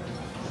soon.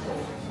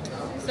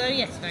 So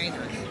yes, very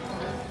nice.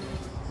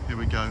 Here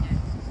we go.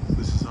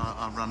 This is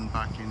our run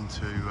back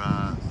into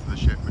the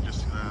ship. We're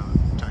just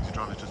taxi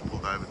driver just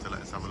pulled over to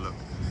let us have a look.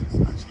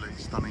 Actually,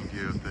 stunning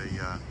view of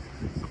the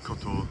of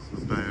Kotor,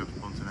 the Bay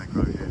of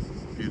Montenegro here.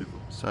 Beautiful.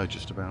 So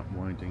just about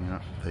winding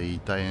up the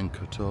day in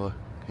Kotor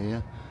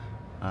here.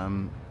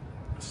 The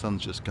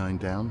sun's just going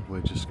down.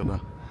 We've just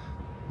got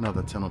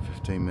another 10 or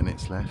 15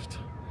 minutes left.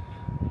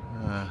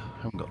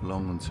 Haven't got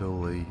long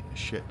until the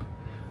ship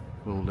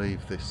will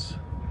leave this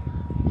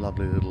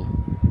lovely little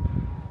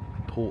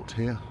port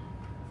here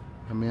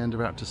and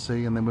meander out to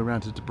sea, and then we're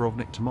round to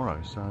Dubrovnik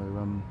tomorrow. So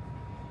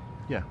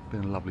yeah,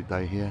 been a lovely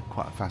day here,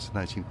 quite a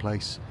fascinating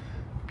place,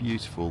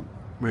 beautiful,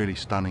 really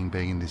stunning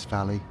being in this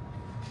valley.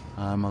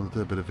 I'll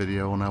do a bit of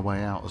video on our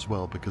way out as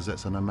well, because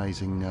that's an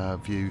amazing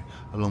view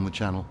along the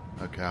channel.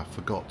 Okay, I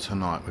forgot,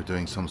 tonight we're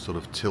doing some sort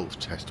of tilt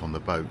test on the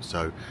boat,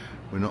 so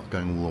we're not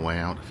going all the way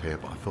out of here,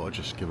 but I thought I'd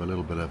just give a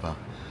little bit of a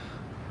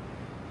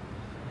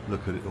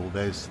look at it all.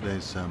 There's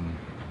a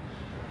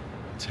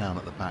town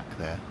at the back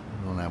there.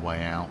 We're on our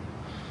way out.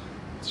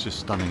 It's just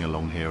stunning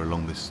along here,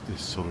 along this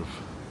sort of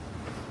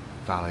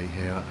valley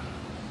here.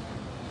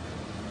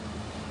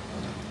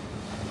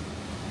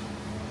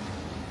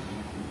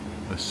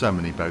 There's so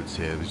many boats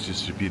here. There's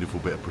just a beautiful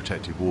bit of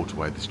protected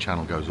waterway. This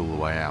channel goes all the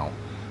way out,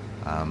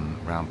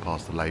 round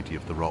past the Lady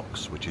of the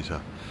Rocks, which is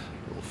a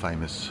little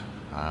famous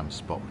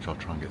spot, which I'll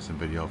try and get some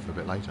video of a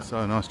bit later. So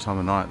a nice time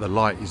of night. The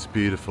light is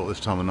beautiful this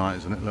time of night,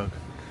 isn't it? Look.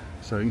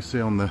 So you can see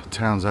on the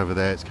towns over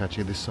there, it's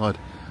catching this side.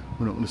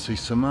 We're not going to see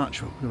so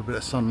much. We've got a bit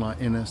of sunlight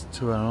in us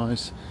to our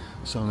eyes,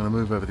 so I'm going to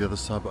move over the other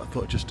side, but I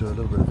thought I'd just do a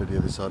little bit of video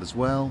this side as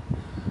well,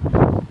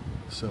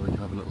 so we can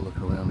have a little look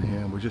around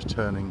here. We're just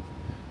turning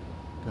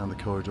down the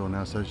corridor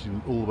now, so as you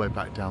can, all the way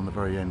back down the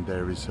very end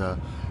there is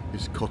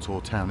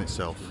Kotor town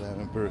itself. There,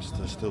 and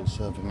barista still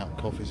serving up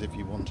coffees if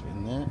you want it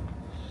in there.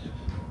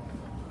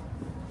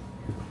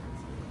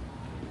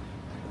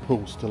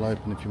 Pool's still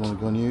open if you want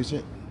to go and use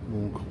it.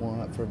 All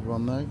quiet for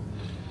everyone though.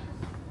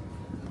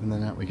 And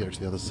then out we go to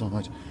the other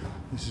side.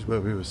 This is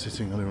where we were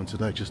sitting earlier on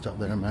today, just up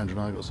there. Amanda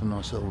and I got some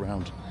nice little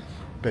round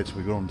beds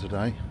we got on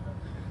today.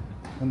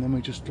 And then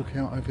we just look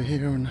out over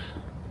here, and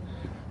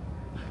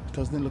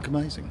doesn't it look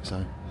amazing?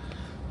 So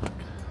look,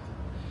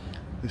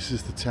 this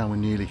is the town we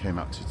nearly came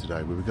up to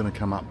today. We were going to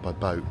come up by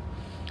boat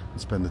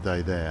and spend the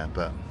day there,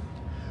 but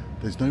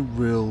there's no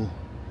real,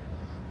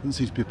 doesn't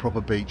seem to be a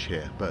proper beach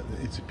here, but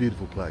it's a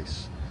beautiful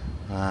place.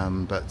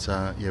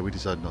 Yeah, we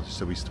decided not to,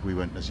 so we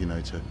went, as you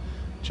know, to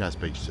Jazz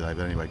Beach today.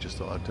 But anyway, just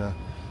thought I'd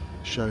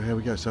show how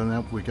we go. So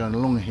now we're going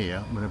along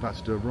here. We're about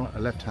to do a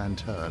left-hand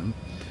turn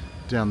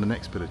down the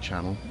next bit of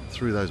channel,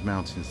 through those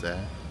mountains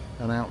there,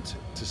 and out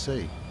to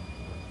sea.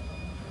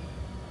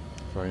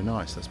 Very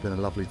nice. That's been a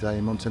lovely day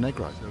in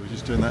Montenegro. So we're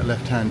just doing that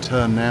left-hand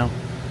turn now,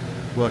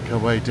 work our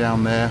way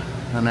down there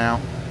and out.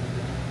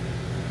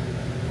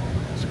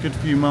 It's a good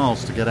few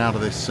miles to get out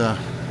of this,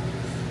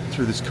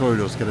 through this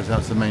corridor to get us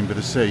out to the main bit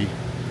of sea.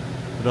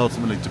 But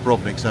ultimately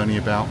Dubrovnik's only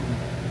about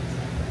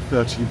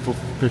 30 or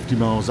 50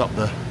 miles up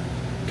the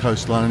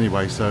coastline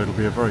anyway, so it'll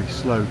be a very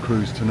slow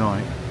cruise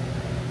tonight.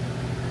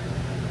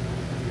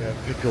 Yeah,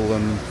 pickle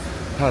and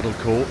paddle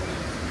court.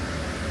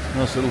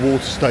 Nice little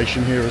water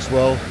station here as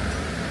well.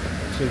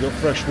 So you've got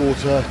fresh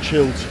water,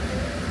 chilled,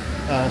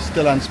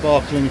 still and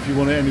sparkling if you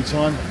want it any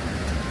time.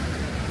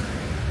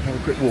 Have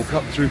a quick walk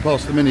up through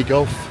past the mini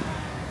golf.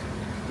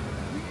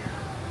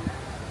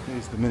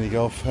 Here's the mini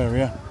golf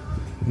area,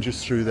 and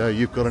just through there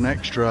you've got an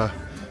extra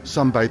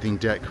sunbathing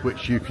deck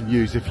which you can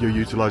use if you're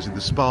utilising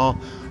the spa,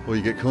 or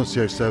you get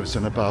concierge service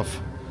and above.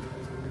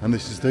 And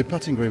this is the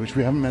putting green, which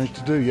we haven't managed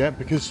to do yet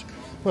because,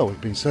 well,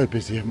 we've been so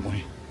busy, haven't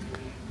we?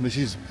 And this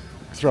is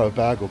throw a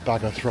bag or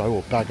bagger throw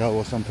or bagger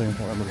or something. I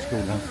can't remember what it's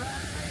called now.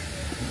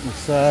 We'll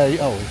say,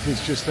 oh,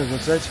 it's just as I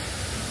said,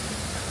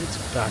 it's a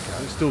bagger.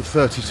 It's still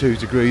 32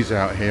 degrees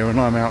out here, and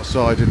I'm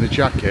outside in the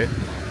jacket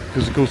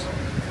because, of course,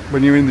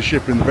 when you're in the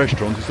ship or in the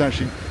restaurant, it's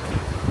actually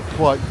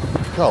quite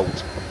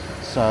cold.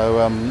 So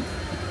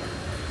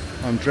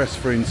I'm dressed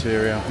for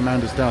interior.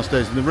 Amanda's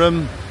downstairs in the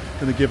room.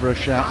 Going to give her a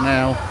shout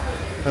now,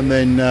 and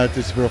then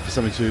disappear off for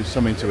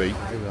something to eat.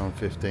 Here we are on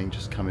 15.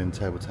 Just come in.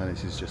 Table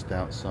tennis is just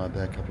outside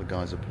there. A couple of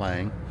guys are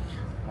playing.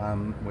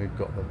 We've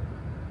got the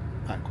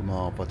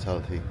Aquamar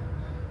Vitality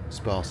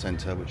Spa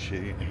Centre, which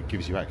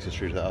gives you access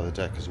through to that other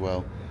deck as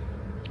well.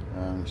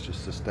 It's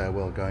just a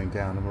stairwell going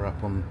down, and we're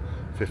up on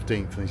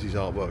 15th, and this is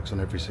artworks on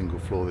every single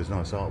floor. There's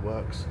nice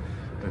artworks.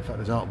 In fact,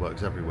 there's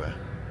artworks everywhere.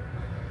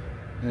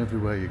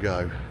 Everywhere you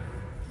go.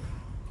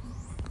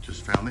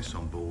 Just found this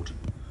on board.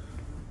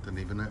 Didn't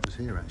even know it was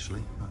here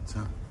actually. But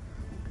a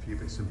few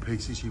bits and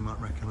pieces you might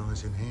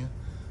recognise in here.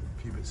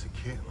 A few bits of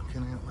kit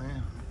looking out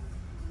there.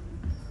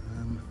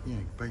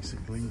 Yeah,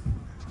 basically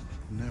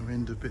no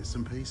end of bits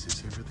and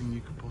pieces. Everything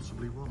you could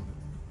possibly want.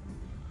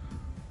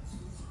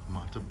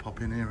 Might have to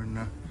pop in here and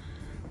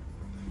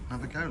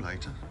have a go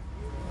later.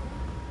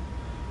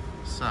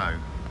 So,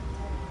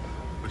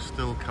 we're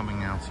still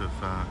coming out of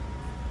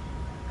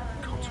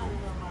Kotor,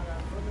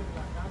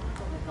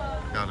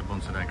 Garda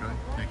Montenegro.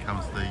 Here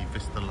comes the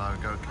Vista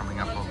logo coming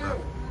up on the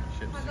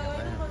ships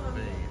there.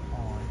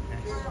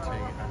 V-I-S-T-A,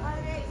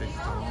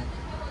 Vista.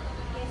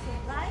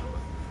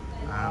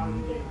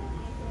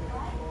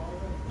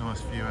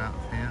 Nice view out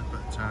of here,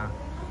 but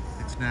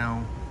it's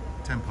now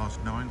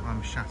 9:10.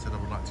 I'm shattered. I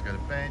would like to go to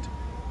bed,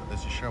 but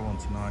there's a show on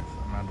tonight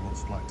that Amanda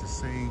wants to like to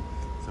see,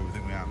 so we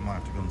think we might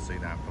have to go and see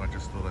that. But I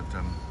just thought I'd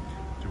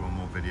do one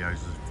more video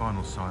as a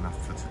final sign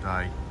off for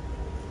today.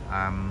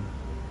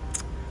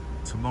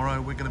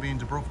 Tomorrow we're going to be in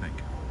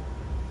Dubrovnik,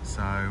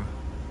 so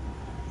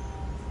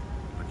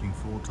looking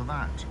forward to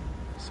that.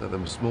 So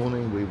then this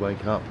morning we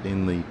wake up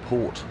in the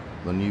port,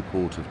 the new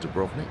port of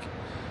Dubrovnik.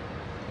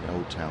 The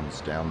old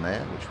town's down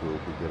there, which we'll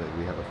be getting.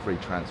 We have a free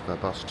transfer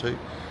bus too.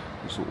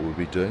 That's what we'll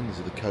be doing. These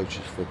are the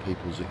coaches for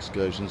people's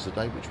excursions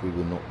today, which we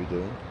will not be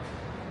doing.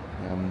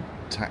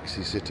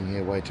 Taxi sitting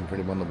here waiting for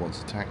anyone that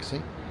wants a taxi.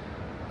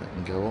 They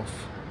can go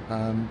off.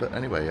 But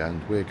anyway,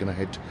 and we're going to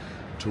head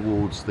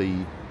towards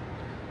the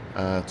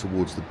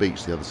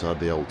beach, the other side of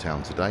the old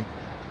town today.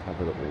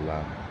 Have a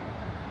little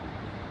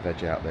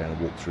veg out there and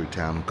walk through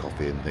town,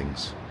 coffee and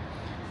things.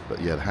 But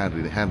yeah,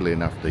 handily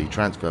enough, the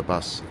transfer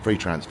bus, free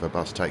transfer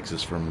bus, takes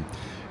us from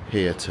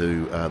here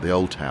to the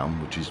old town,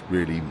 which is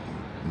really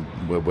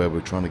where we're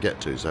trying to get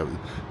to. So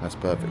that's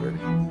perfect, really.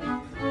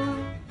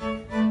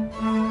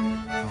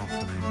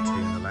 Afternoon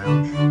tea in the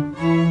lounge.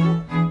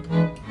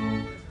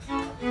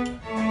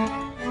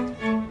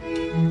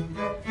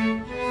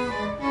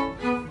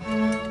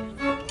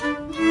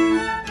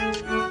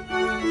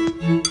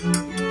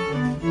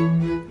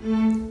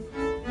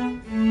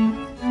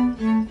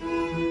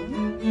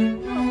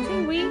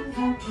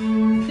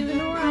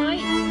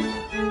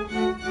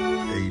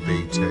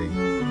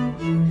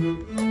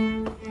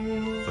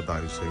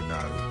 Those who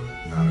know.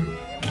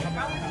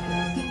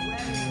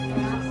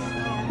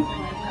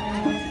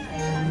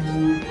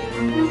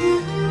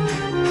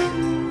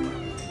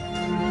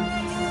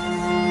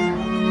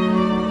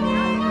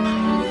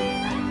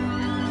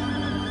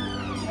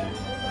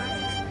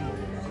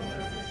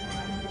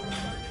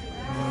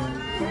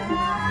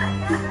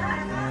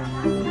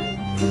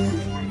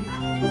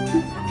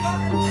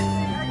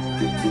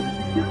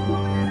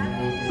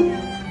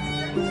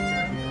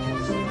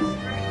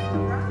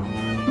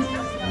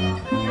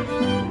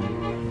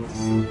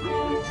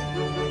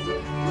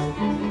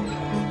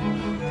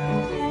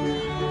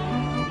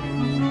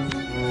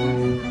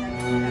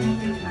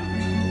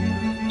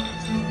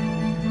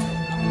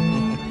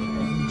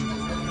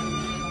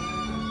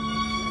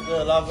 The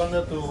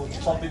lavender to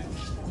pop it.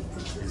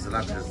 Is the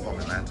lavender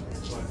popping that?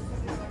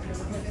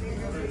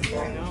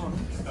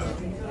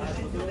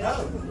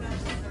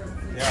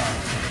 Yeah.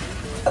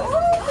 Oh,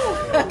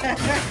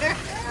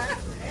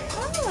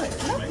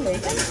 it's lovely,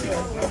 thank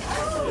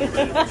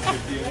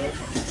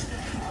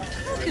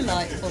you.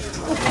 Delightful.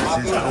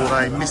 This is called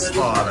a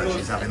misfire that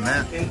she's having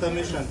there.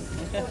 Intermission.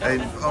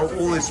 And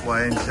all this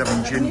way, and she's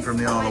having gin from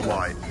the Isle of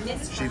Wight.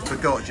 She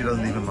forgot she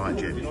doesn't even like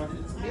gin.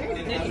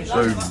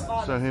 Boom.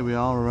 So here we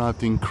are,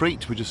 arrived in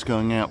Crete. We're just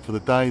going out for the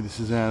day. This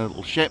is our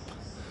little ship,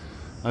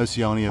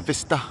 Oceania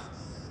Vista.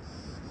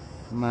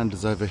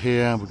 Amanda's over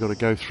here. We've got to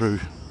go through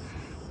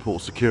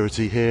port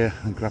security here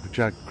and grab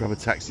a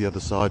taxi the other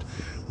side.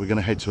 We're going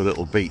to head to a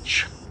little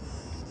beach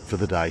for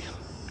the day.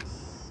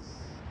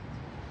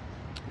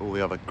 All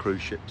the other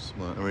cruise ships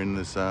are in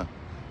this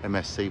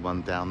MSC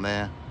one down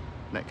there.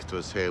 Next to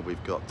us here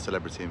we've got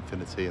Celebrity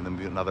Infinity, and then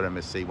we've got another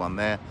MSC one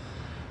there.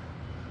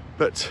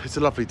 But it's a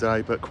lovely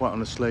day, but quite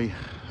honestly,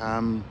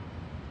 I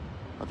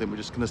think we're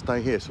just going to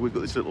stay here. So we've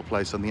got this little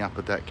place on the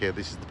upper deck here.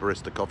 This is the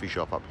Barista coffee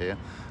shop up here.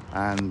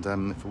 And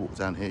if we walk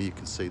down here, you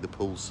can see the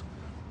pool's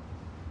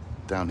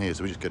down here,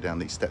 so we just go down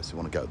these steps if we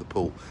want to go to the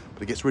pool.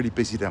 But it gets really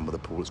busy down by the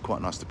pool. It's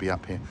quite nice to be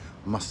up here.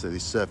 I must say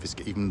this surface,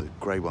 even the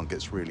grey one,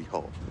 gets really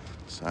hot.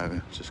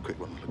 So just a quick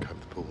one, look over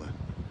the pool there.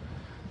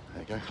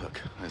 There you go, look,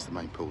 there's the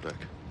main pool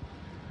deck.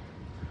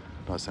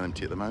 Nice and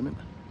empty at the moment,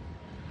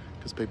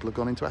 because people have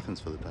gone into Athens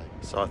for the day.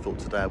 So I thought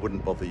today I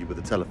wouldn't bother you with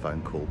a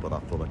telephone call, but I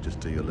thought I'd just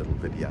do you a little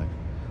video,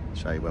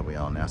 show you where we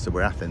are now. So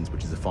we're Athens,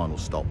 which is the final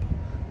stop.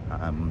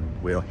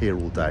 We're here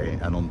all day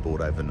and on board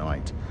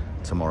overnight.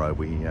 Tomorrow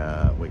we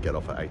get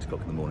off at 8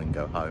 o'clock in the morning and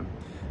go home.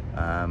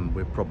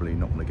 We're probably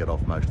not going to get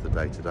off most of the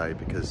day today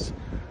because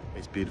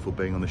it's beautiful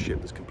being on the ship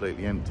that's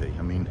completely empty.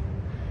 I mean,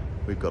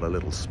 we've got a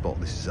little spot,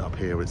 this is up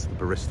here, it's the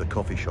Barista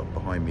coffee shop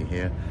behind me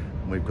here.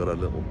 And we've got a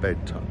little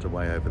bed tucked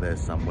away over there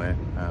somewhere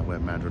where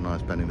Amanda and I are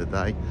spending the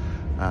day.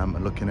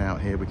 And looking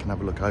out here, we can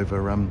have a look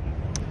over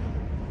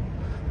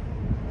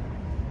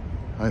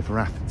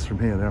Athens from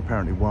here. There are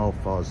apparently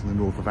wildfires in the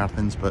north of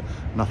Athens, but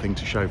nothing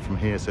to show from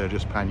here, so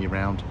just pan you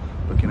around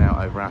looking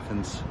out over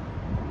Athens.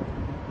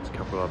 There's a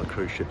couple of other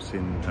cruise ships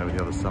in over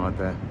the other side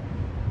there.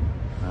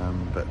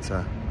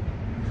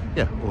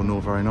 Yeah, all in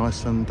all very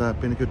nice, and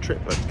been a good trip,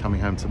 but coming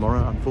home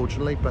tomorrow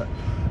unfortunately, but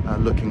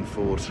looking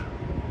forward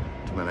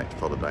to my next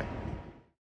holiday.